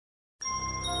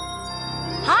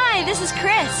this is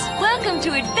Chris. Welcome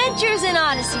to Adventures in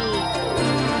Odyssey.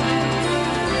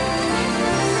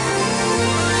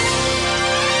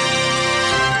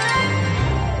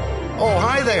 Oh,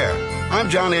 hi there. I'm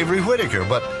John Avery Whittaker,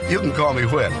 but you can call me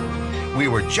Whit. We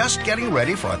were just getting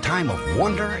ready for a time of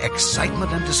wonder,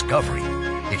 excitement, and discovery.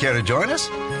 You care to join us?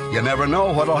 You never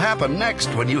know what'll happen next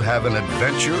when you have an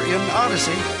adventure in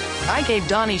Odyssey. I gave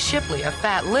Donnie Shipley a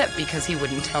fat lip because he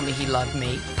wouldn't tell me he loved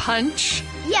me. Punch?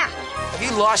 Yeah. Have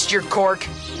you lost your cork?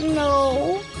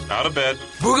 No. Out of bed.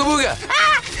 Booga booga.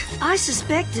 Ah! I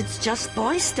suspect it's just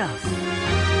boy stuff.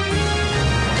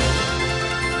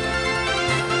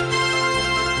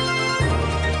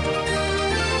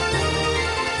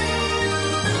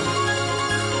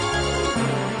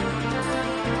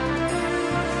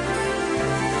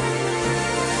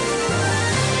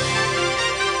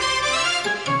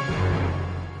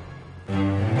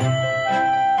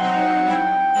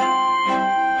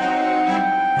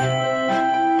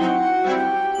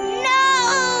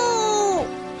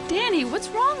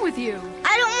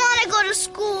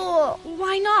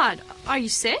 Why not? Are you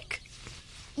sick?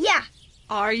 Yeah.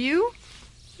 Are you?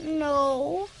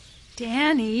 No.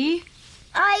 Danny?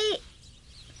 I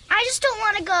just don't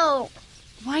want to go.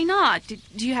 Why not?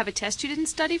 Do you have a test you didn't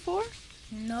study for?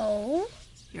 No.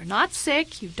 You're not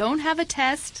sick. You don't have a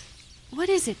test. What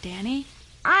is it, Danny?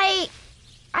 I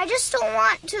just don't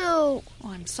want to. Oh,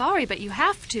 I'm sorry, but you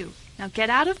have to. Now get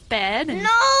out of bed and... No,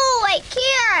 I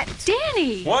can't.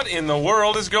 Danny! What in the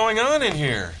world is going on in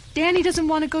here? Danny doesn't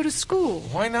want to go to school.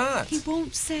 Why not? He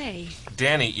won't say.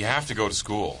 Danny, you have to go to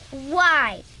school.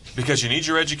 Why? Because you need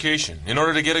your education in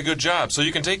order to get a good job so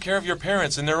you can take care of your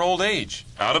parents in their old age.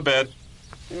 Out of bed.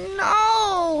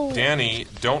 No. Danny,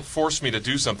 don't force me to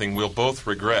do something we'll both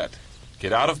regret.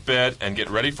 Get out of bed and get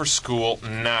ready for school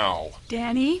now.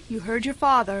 Danny, you heard your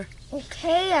father.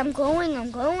 Okay, I'm going.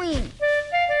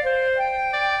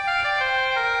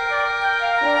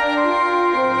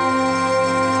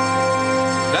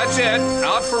 That's it.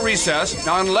 Out for recess.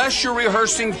 Now, unless you're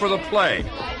rehearsing for the play.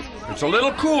 It's a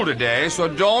little cool today, so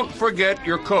don't forget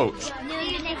your coats.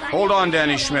 Hold on,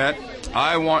 Danny Schmidt.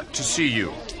 I want to see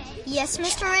you. Yes,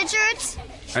 Mr. Richards?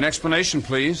 An explanation,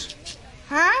 please.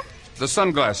 Huh? The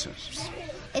sunglasses.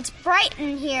 It's bright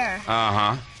in here.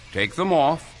 Uh-huh. Take them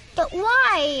off. But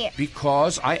why?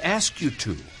 Because I asked you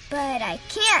to. But I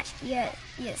can't.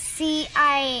 You see,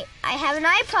 I have an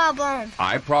eye problem.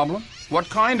 Eye problem? What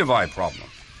kind of eye problem?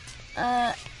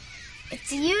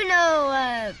 It's,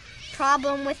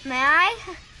 problem with my eye.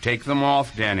 Take them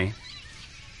off, Danny.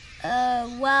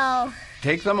 Well...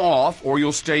 Take them off or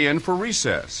you'll stay in for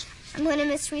recess. I'm going to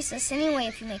miss recess anyway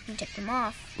if you make me take them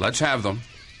off. Let's have them.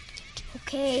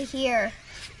 Okay, here.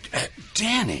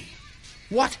 Danny,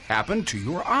 what happened to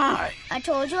your eye? I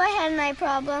told you I had an eye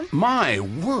problem. My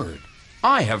word.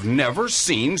 I have never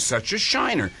seen such a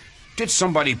shiner. Did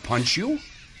somebody punch you?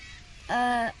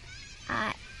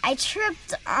 I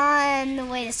tripped on the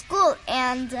way to school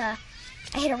and, I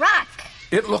hit a rock.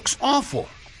 It looks awful.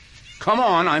 Come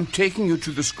on, I'm taking you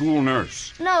to the school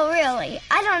nurse. No, really.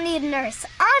 I don't need a nurse.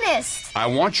 Honest. I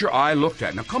want your eye looked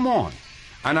at. Now, come on.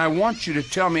 And I want you to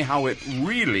tell me how it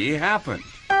really happened.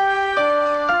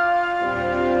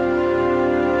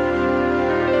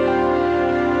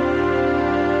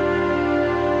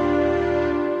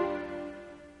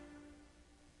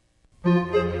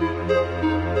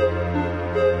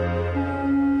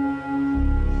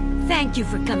 Thank you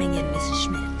for coming in, Mrs.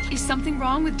 Schmidt. Is something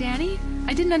wrong with Danny?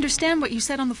 I didn't understand what you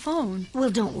said on the phone. Well,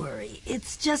 don't worry.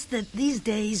 It's just that these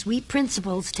days we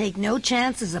principals take no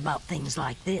chances about things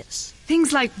like this.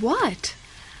 Things like what?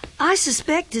 I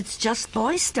suspect it's just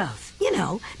boy stuff. You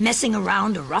know, messing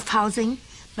around or roughhousing.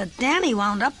 But Danny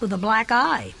wound up with a black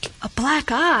eye. A black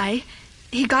eye?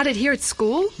 He got it here at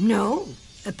school? No.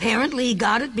 Apparently he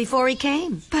got it before he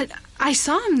came. But I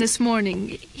saw him this morning.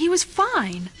 He was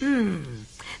fine.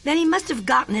 Then he must have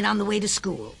gotten it on the way to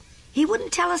school. He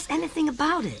wouldn't tell us anything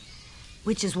about it,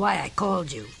 which is why I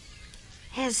called you.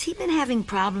 Has he been having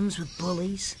problems with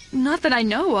bullies? Not that I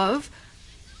know of.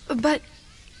 But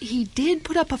he did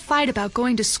put up a fight about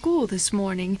going to school this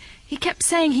morning. He kept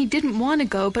saying he didn't want to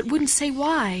go, but wouldn't say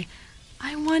why.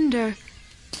 I wonder...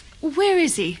 Where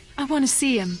is he? I want to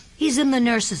see him. He's in the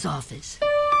nurse's office.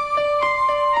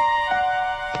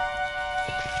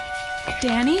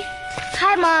 Danny?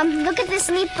 Hi, Mom. Look at this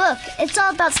neat book. It's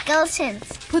all about skeletons.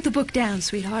 Put the book down,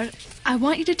 sweetheart. I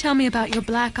want you to tell me about your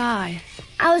black eye.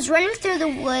 I was running through the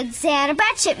woods and a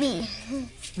bat hit me.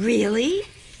 Really?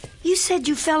 You said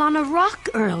you fell on a rock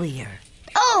earlier.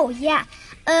 Oh, yeah.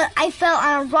 I fell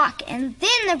on a rock and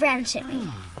then the branch hit me.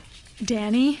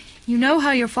 Danny, you know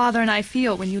how your father and I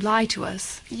feel when you lie to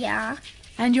us. Yeah.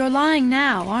 And you're lying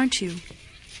now, aren't you?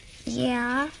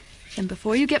 Yeah. Then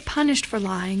before you get punished for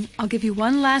lying, I'll give you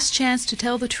one last chance to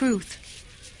tell the truth.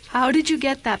 How did you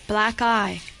get that black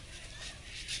eye?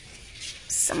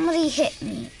 Somebody hit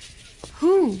me.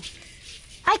 Who?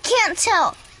 I can't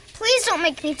tell. Please don't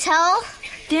make me tell.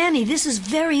 Danny, this is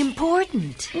very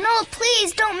important. No,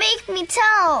 please don't make me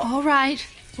tell. All right.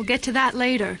 We'll get to that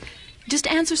later. Just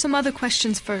answer some other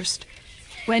questions first.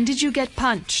 When did you get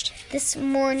punched? This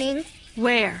morning.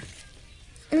 Where?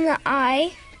 In the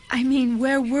eye. I mean,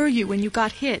 where were you when you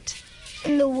got hit?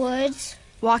 In the woods.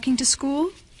 Walking to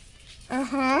school?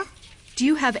 Uh-huh. Do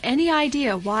you have any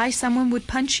idea why someone would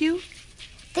punch you?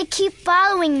 They keep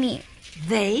following me.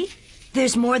 They?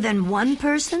 There's more than one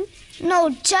person? No,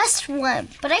 just one,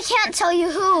 but I can't tell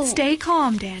you who. Stay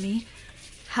calm, Danny.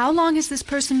 How long has this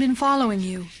person been following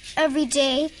you? Every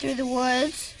day through the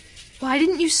woods. Why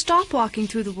didn't you stop walking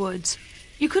through the woods?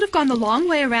 You could have gone the long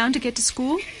way around to get to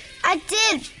school. I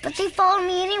did, but they followed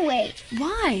me anyway.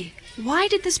 Why? Why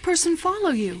did this person follow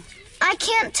you? I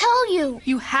can't tell you.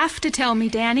 You have to tell me,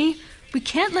 Danny. We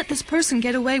can't let this person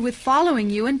get away with following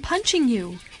you and punching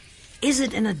you. Is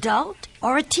it an adult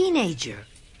or a teenager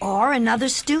or another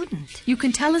student? You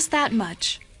can tell us that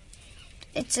much.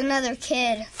 It's another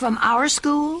kid. From our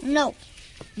school? No.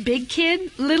 Big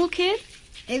kid? Little kid?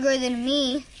 Bigger than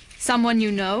me. Someone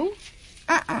you know?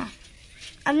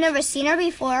 I've never seen her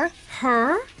before.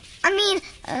 Her?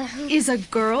 Is a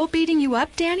girl beating you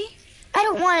up, Danny? I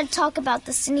don't want to talk about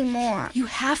this anymore. You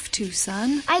have to,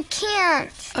 son. I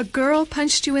can't. A girl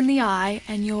punched you in the eye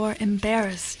and you're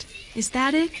embarrassed. Is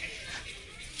that it?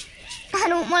 I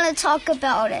don't want to talk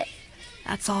about it.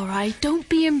 That's all right. Don't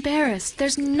be embarrassed.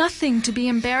 There's nothing to be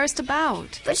embarrassed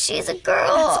about. But she's a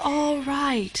girl. That's all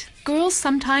right. Girls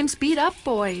sometimes beat up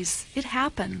boys. It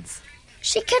happens.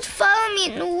 She kept following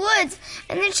me in the woods,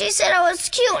 and then she said I was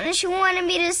cute, and she wanted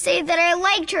me to say that I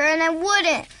liked her, and I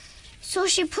wouldn't. So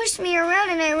she pushed me around,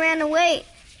 and I ran away.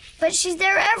 But she's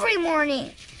there every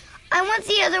morning. I went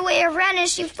the other way around, and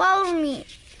she followed me.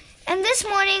 And this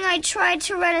morning I tried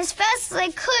to run as fast as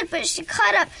I could, but she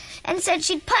caught up and said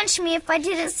she'd punch me if I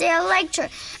didn't say I liked her.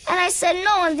 And I said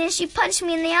no, and then she punched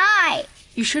me in the eye.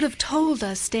 You should have told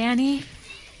us, Danny.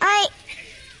 I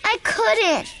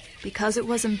couldn't. Because it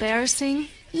was embarrassing?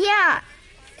 Yeah.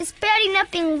 It's bad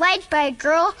enough being liked by a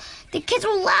girl. The kids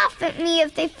will laugh at me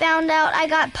if they found out I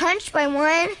got punched by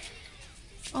one.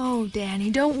 Oh, Danny,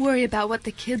 don't worry about what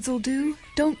the kids will do.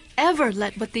 Don't ever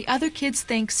let what the other kids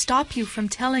think stop you from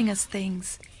telling us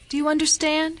things. Do you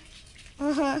understand?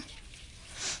 Uh-huh.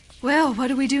 Well, what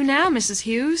do we do now, Mrs.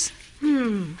 Hughes?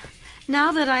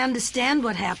 Now that I understand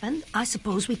what happened, I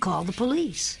suppose we call the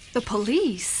police. The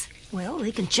police? Well,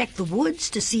 they can check the woods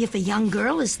to see if a young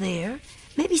girl is there.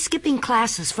 Maybe skipping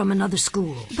classes from another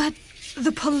school. But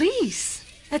the police?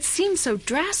 That seems so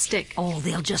drastic. Oh,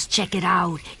 they'll just check it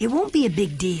out. It won't be a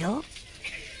big deal.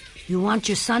 You want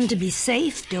your son to be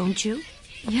safe, don't you?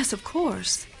 Yes, of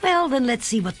course. Well, then let's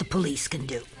see what the police can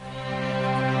do.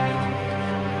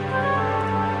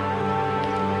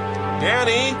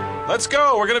 Danny, let's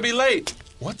go. We're going to be late.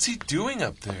 What's he doing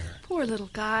up there? Poor little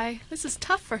guy. This is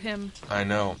tough for him. I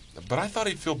know, but I thought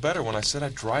he'd feel better when I said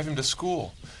I'd drive him to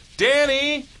school.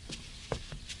 Danny!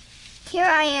 Here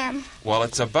I am. Well,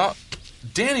 it's about...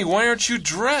 Danny, why aren't you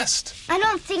dressed? I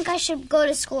don't think I should go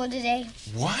to school today.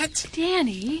 What?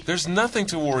 Danny? There's nothing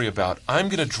to worry about. I'm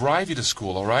going to drive you to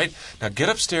school, all right? Now get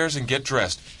upstairs and get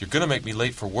dressed. You're going to make me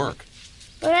late for work.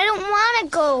 But I don't want to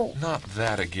go. Not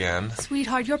that again.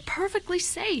 Sweetheart, you're perfectly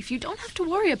safe. You don't have to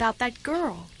worry about that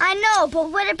girl. I know,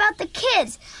 but what about the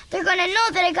kids? They're going to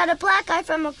know that I got a black eye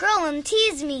from a girl and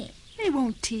tease me. They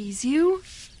won't tease you.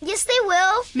 Yes, they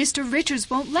will. Mr. Richards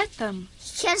won't let them.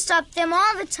 You can't stop them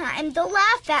all the time. They'll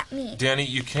laugh at me. Danny,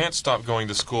 you can't stop going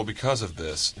to school because of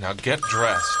this. Now get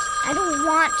dressed. I don't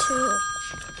want to.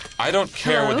 I don't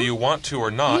care Hello? whether you want to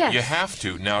or not. Yes. You have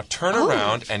to. Now turn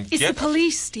around and It's get... the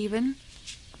police, Stephen.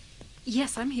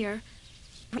 Yes, I'm here.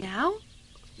 Now?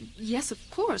 Yes, of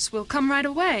course. We'll come right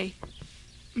away.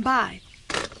 Bye.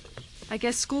 I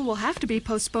guess school will have to be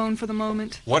postponed for the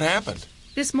moment. What happened?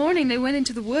 This morning they went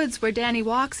into the woods where Danny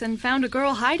walks and found a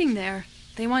girl hiding there.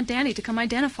 They want Danny to come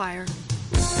identify her.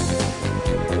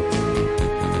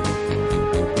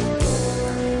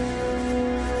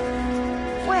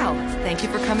 Well, thank you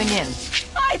for coming in.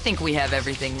 I think we have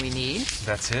everything we need.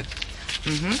 That's it?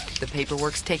 The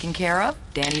paperwork's taken care of.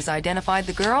 Danny's identified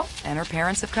the girl, and her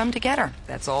parents have come to get her.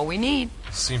 That's all we need.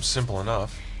 Seems simple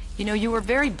enough. You know, you were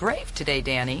very brave today,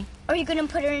 Danny. Are you going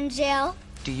to put her in jail?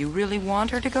 Do you really want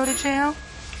her to go to jail?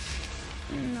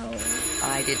 No.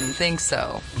 I didn't think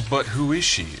so. But who is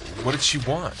she? What did she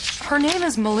want? Her name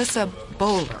is Melissa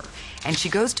Bowler, and she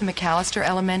goes to McAllister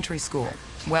Elementary School.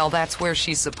 Well, that's where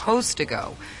she's supposed to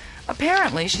go.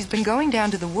 Apparently, she's been going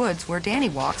down to the woods where Danny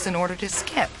walks in order to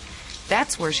skip.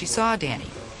 That's where she saw Danny.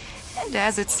 And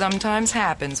as it sometimes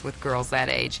happens with girls that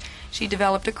age, she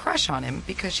developed a crush on him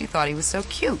because she thought he was so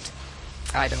cute.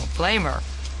 I don't blame her.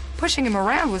 Pushing him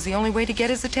around was the only way to get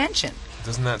his attention.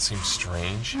 Doesn't that seem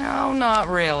strange? No, not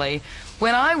really.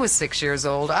 When I was 6 years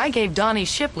old, I gave Donnie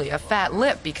Shipley a fat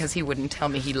lip because he wouldn't tell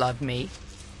me he loved me.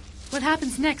 What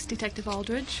happens next, Detective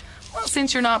Aldridge? Well,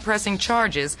 since you're not pressing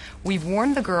charges, we've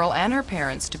warned the girl and her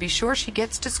parents to be sure she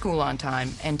gets to school on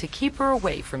time and to keep her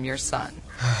away from your son.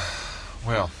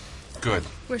 Well, good.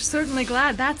 We're certainly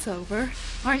glad that's over.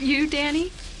 Aren't you,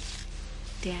 Danny?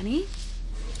 Danny?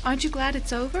 Aren't you glad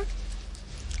it's over?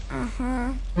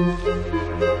 Uh-huh.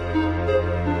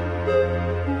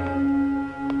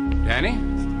 Danny?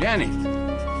 Danny,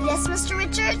 Yes, Mr.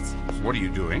 Richards? what are you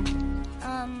doing?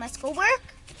 My schoolwork?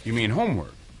 You mean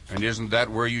homework. And isn't that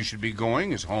where you should be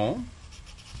going, is home?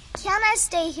 Can't I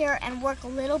stay here and work a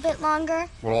little bit longer?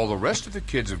 Well, all the rest of the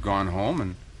kids have gone home,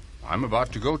 and I'm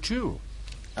about to go too.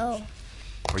 Oh.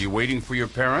 Are you waiting for your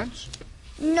parents?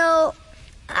 No,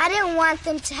 I didn't want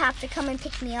them to have to come and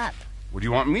pick me up. Would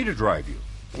you want me to drive you?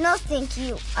 No, thank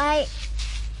you. I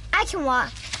can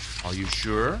walk. Are you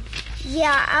sure?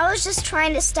 Yeah, I was just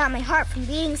trying to stop my heart from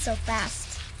beating so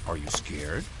fast. Are you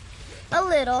scared? A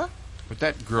little. But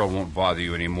that girl won't bother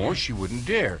you anymore. She wouldn't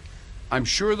dare. I'm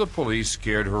sure the police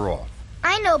scared her off.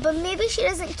 I know, but maybe she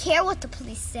doesn't care what the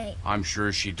police say. I'm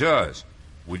sure she does.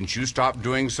 Wouldn't you stop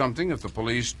doing something if the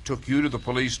police took you to the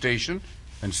police station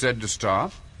and said to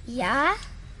stop? Yeah?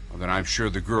 Well, then I'm sure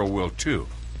the girl will too.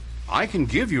 I can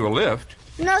give you a lift.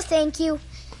 No, thank you.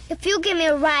 If you give me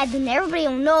a ride, then everybody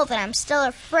will know that I'm still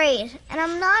afraid. And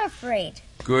I'm not afraid.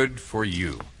 Good for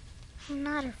you. I'm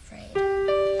not afraid.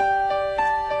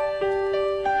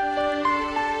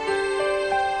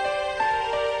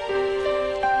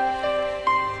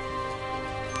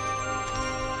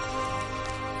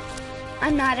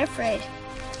 I'm not afraid.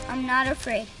 I'm not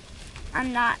afraid.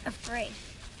 I'm not afraid.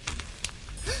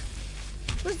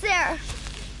 Who's there?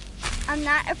 I'm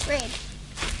not afraid.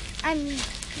 I'm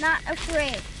not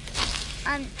afraid.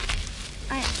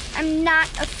 I'm not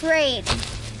afraid.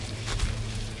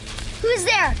 Who's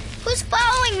there? Who's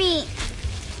following me?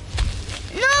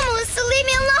 No, Melissa, leave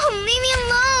me alone. Leave me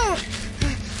alone.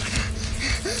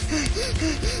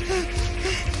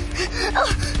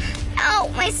 Oh, ow,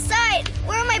 my side.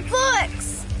 Where are my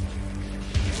books?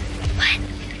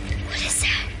 What is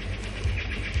that?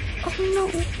 Oh, no.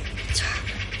 It's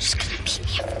her. She's gonna beat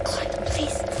me up in court,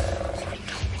 please. Oh,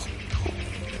 no.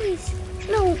 Please.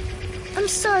 No. I'm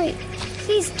sorry.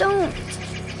 Please don't.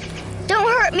 Don't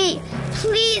hurt me.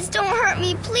 Please don't hurt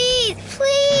me. Please.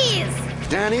 Please.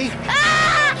 Danny?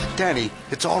 Ah! Danny,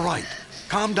 it's all right.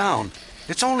 Calm down.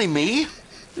 It's only me.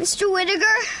 Mr.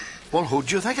 Whittaker? Well, who'd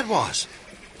you think it was?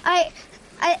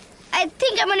 I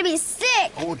think I'm going to be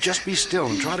sick. Oh, just be still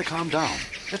and try to calm down.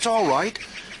 It's all right.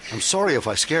 I'm sorry if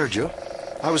I scared you.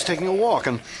 I was taking a walk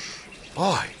and...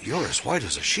 Boy, you're as white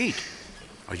as a sheet.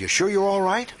 Are you sure you're all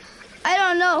right? I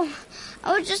don't know.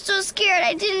 I was just so scared.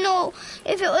 I didn't know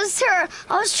if it was her.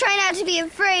 I was trying not to be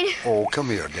afraid. Oh, come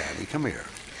here, Danny. Come here.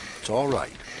 It's all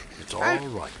right. It's all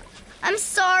right. I'm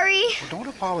sorry. Well, don't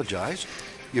apologize.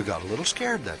 You got a little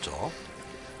scared, that's all.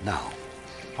 Now,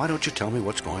 why don't you tell me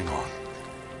what's going on?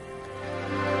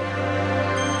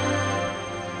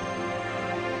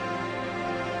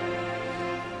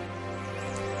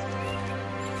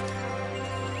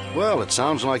 Well, it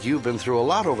sounds like you've been through a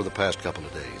lot over the past couple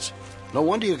of days. No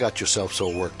wonder you got yourself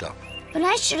so worked up. But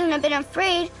I shouldn't have been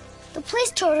afraid. The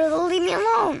police told her to leave me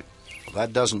alone. Well,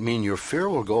 that doesn't mean your fear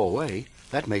will go away.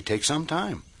 That may take some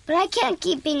time. But I can't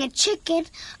keep being a chicken.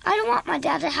 I don't want my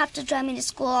dad to have to drive me to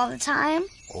school all the time.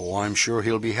 Oh, I'm sure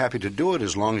he'll be happy to do it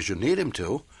as long as you need him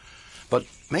to. But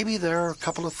maybe there are a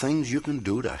couple of things you can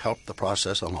do to help the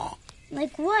process along.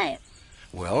 Like what?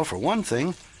 Well, for one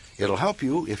thing, it'll help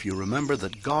you if you remember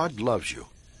that God loves you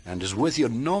and is with you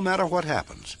no matter what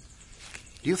happens.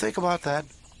 Do you think about that?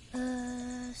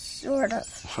 Sort of.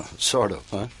 Sort of,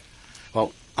 huh?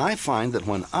 Well, I find that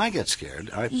when I get scared,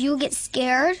 You get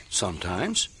scared?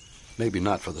 Sometimes. Maybe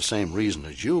not for the same reason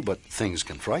as you, but things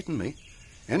can frighten me.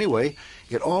 Anyway,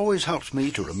 it always helps me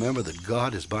to remember that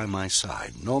God is by my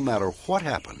side, no matter what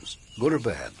happens, good or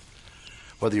bad.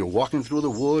 Whether you're walking through the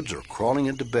woods or crawling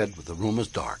into bed when the room is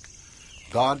dark,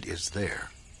 God is there.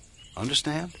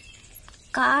 Understand?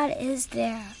 God is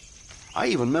there. I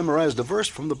even memorized a verse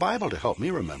from the Bible to help me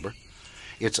remember.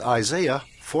 It's Isaiah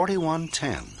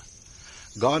 41:10.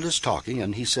 God is talking,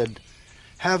 and he said,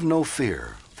 "Have no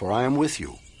fear, for I am with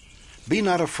you. Be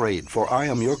not afraid, for I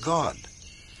am your God.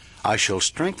 I shall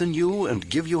strengthen you and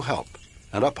give you help,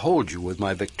 and uphold you with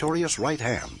my victorious right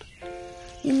hand."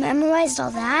 You memorized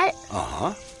all that?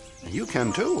 Uh-huh. And you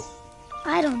can too.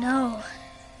 I don't know.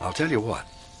 I'll tell you what.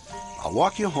 I'll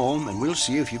walk you home, and we'll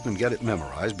see if you can get it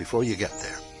memorized before you get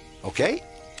there. Okay?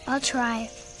 I'll try.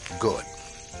 Good.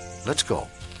 Let's go.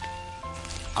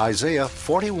 Isaiah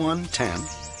 41:10.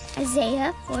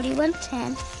 Isaiah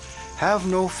 41:10. Have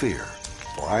no fear,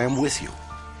 for I am with you.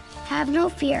 Have no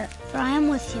fear, for I am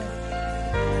with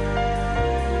you.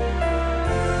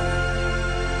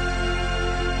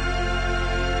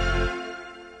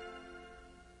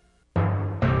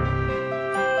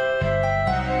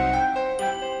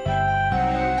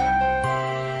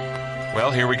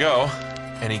 Well, here we go.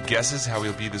 Any guesses how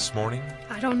he'll be this morning?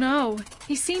 I don't know.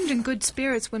 He seemed in good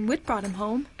spirits when Whit brought him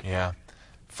home. Yeah.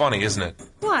 Funny, isn't it?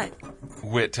 What?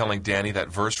 Whit telling Danny that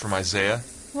verse from Isaiah.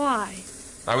 Why?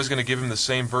 I was going to give him the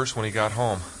same verse when he got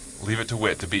home. Leave it to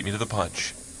Whit to beat me to the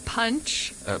punch.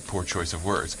 Punch? Poor choice of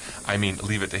words. I mean,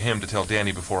 leave it to him to tell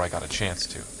Danny before I got a chance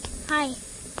to. Hi.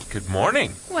 Good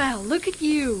morning. Well, look at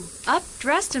you. Up,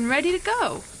 dressed, and ready to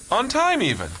go. On time,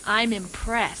 even. I'm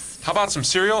impressed. How about some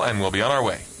cereal, and we'll be on our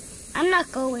way. I'm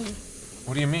not going.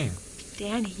 What do you mean?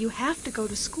 Danny, you have to go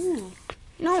to school.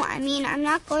 No, I mean, I'm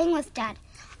not going with Dad.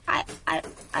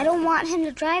 I don't want him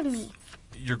to drive me.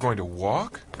 You're going to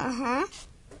walk? Uh-huh.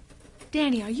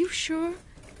 Danny, are you sure?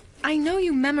 I know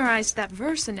you memorized that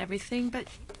verse and everything, but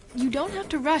you don't have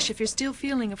to rush if you're still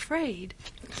feeling afraid.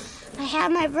 I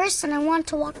have my verse and I want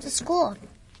to walk to school.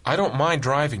 I don't mind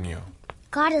driving you.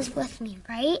 God is with me,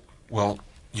 right? Well,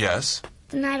 yes.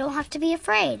 Then I don't have to be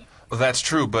afraid. Well, that's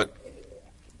true, but...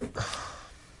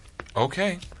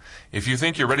 Okay. If you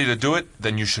think you're ready to do it,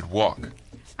 then you should walk.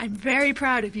 I'm very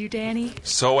proud of you, Danny.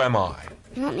 So am I.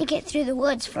 Let me get through the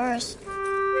woods first.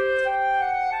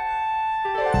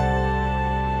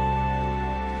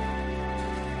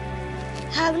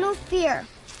 Have no fear,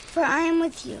 for I am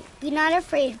with you. Be not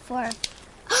afraid, for...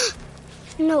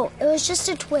 No, it was just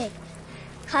a twig.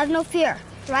 Have no fear,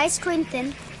 for I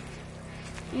strengthen...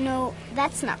 No,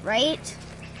 that's not right.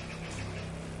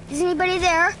 Is anybody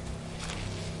there?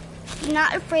 Be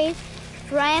not afraid,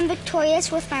 for I am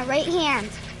victorious with my right hand.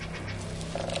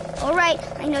 All right,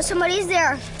 I know somebody's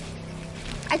there.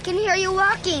 I can hear you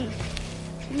walking.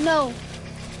 No,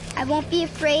 I won't be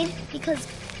afraid because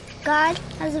God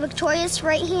has a victorious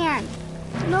right hand.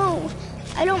 No,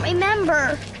 I don't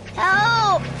remember.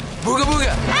 Help! Booga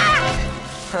booga! Ah!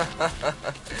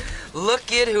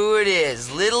 Look at who it is,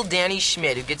 little Danny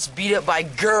Schmidt, who gets beat up by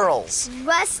girls.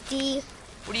 Rusty,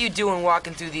 What are you doing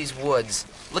walking through these woods?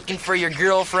 Looking for your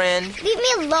girlfriend? leave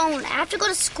me alone. I have to go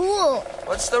to school.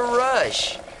 What's the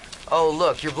rush? Oh,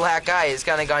 look, your black eye has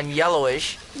kind of gone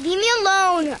yellowish. Leave me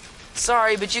alone.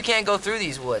 Sorry, but you can't go through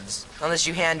these woods unless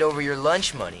you hand over your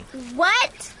lunch money.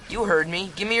 What? You heard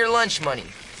me. Give me your lunch money.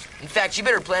 In fact, you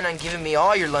better plan on giving me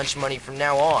all your lunch money from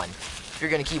now on if you're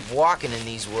going to keep walking in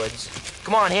these woods.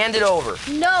 Come on, hand it over.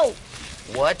 No,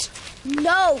 What?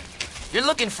 no. You're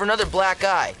looking for another black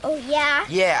eye. Oh, yeah?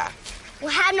 Yeah.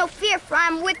 Well, have no fear, for I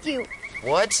am with you.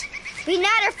 What? Be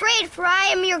not afraid, for I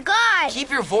am your God.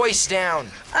 Keep your voice down.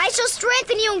 I shall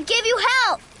strengthen you and give you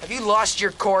help, Have you lost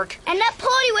your cork? and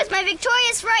uphold you with my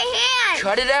victorious right hand.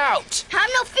 Cut it out. Have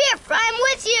no fear, for I am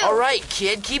with you. All right,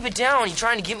 kid, keep it down. You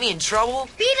trying to get me in trouble?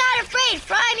 Be not afraid,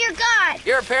 for I am your God.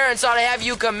 Your parents ought to have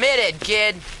you committed,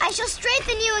 kid. I shall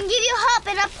strengthen you and give you help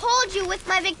and uphold you with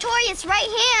my victorious right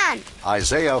hand.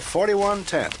 Isaiah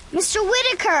 41:10. Mr.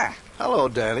 Whitaker, Hello,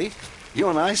 Daddy. You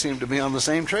and I seem to be on the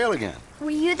same trail again. were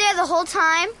you there the whole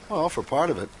time? Well, for part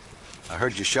of it. I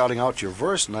heard you shouting out your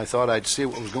verse, and I thought I'd see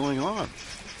what was going on.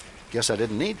 Guess I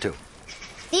didn't need to.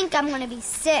 Think I'm going to be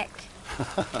sick.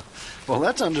 Well,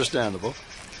 that's understandable.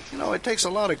 You know, it takes a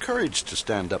lot of courage to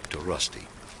stand up to Rusty.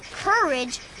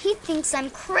 Courage? He thinks I'm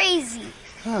crazy.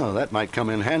 Oh, that might come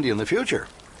in handy in the future.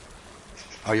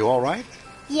 Are you all right?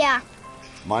 Yeah,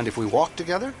 Mind if we walk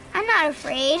together? I'm not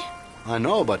afraid. I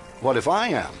know, but what if I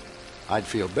am? I'd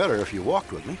feel better if you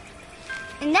walked with me.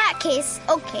 In that case,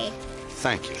 okay.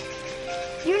 Thank you.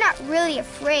 You're not really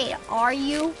afraid, are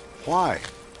you? Why?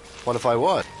 What if I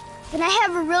was? Then I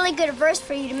have a really good verse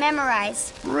for you to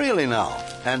memorize. Really now?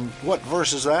 And what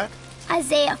verse is that?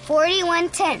 Isaiah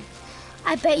 41:10.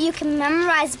 I bet you can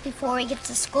memorize it before we get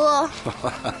to school.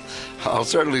 I'll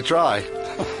certainly try.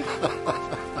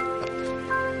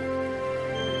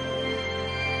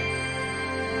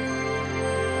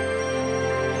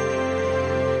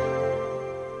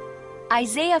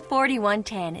 Isaiah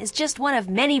 41:10 is just one of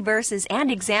many verses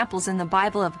and examples in the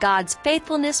Bible of God's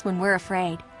faithfulness when we're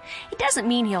afraid. It doesn't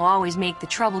mean He'll always make the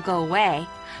trouble go away,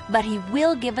 but He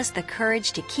will give us the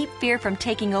courage to keep fear from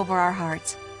taking over our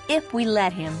hearts, if we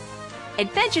let Him.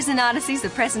 Adventures in Odyssey is a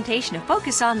presentation of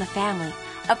Focus on the Family.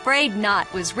 Afraid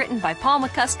Not was written by Paul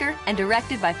McCusker and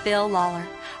directed by Phil Lawler.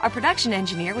 Our production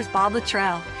engineer was Bob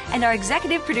Luttrell, and our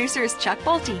executive producer is Chuck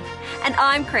Bolte. And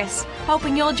I'm Chris,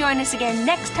 hoping you'll join us again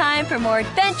next time for more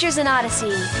Adventures in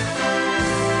Odyssey.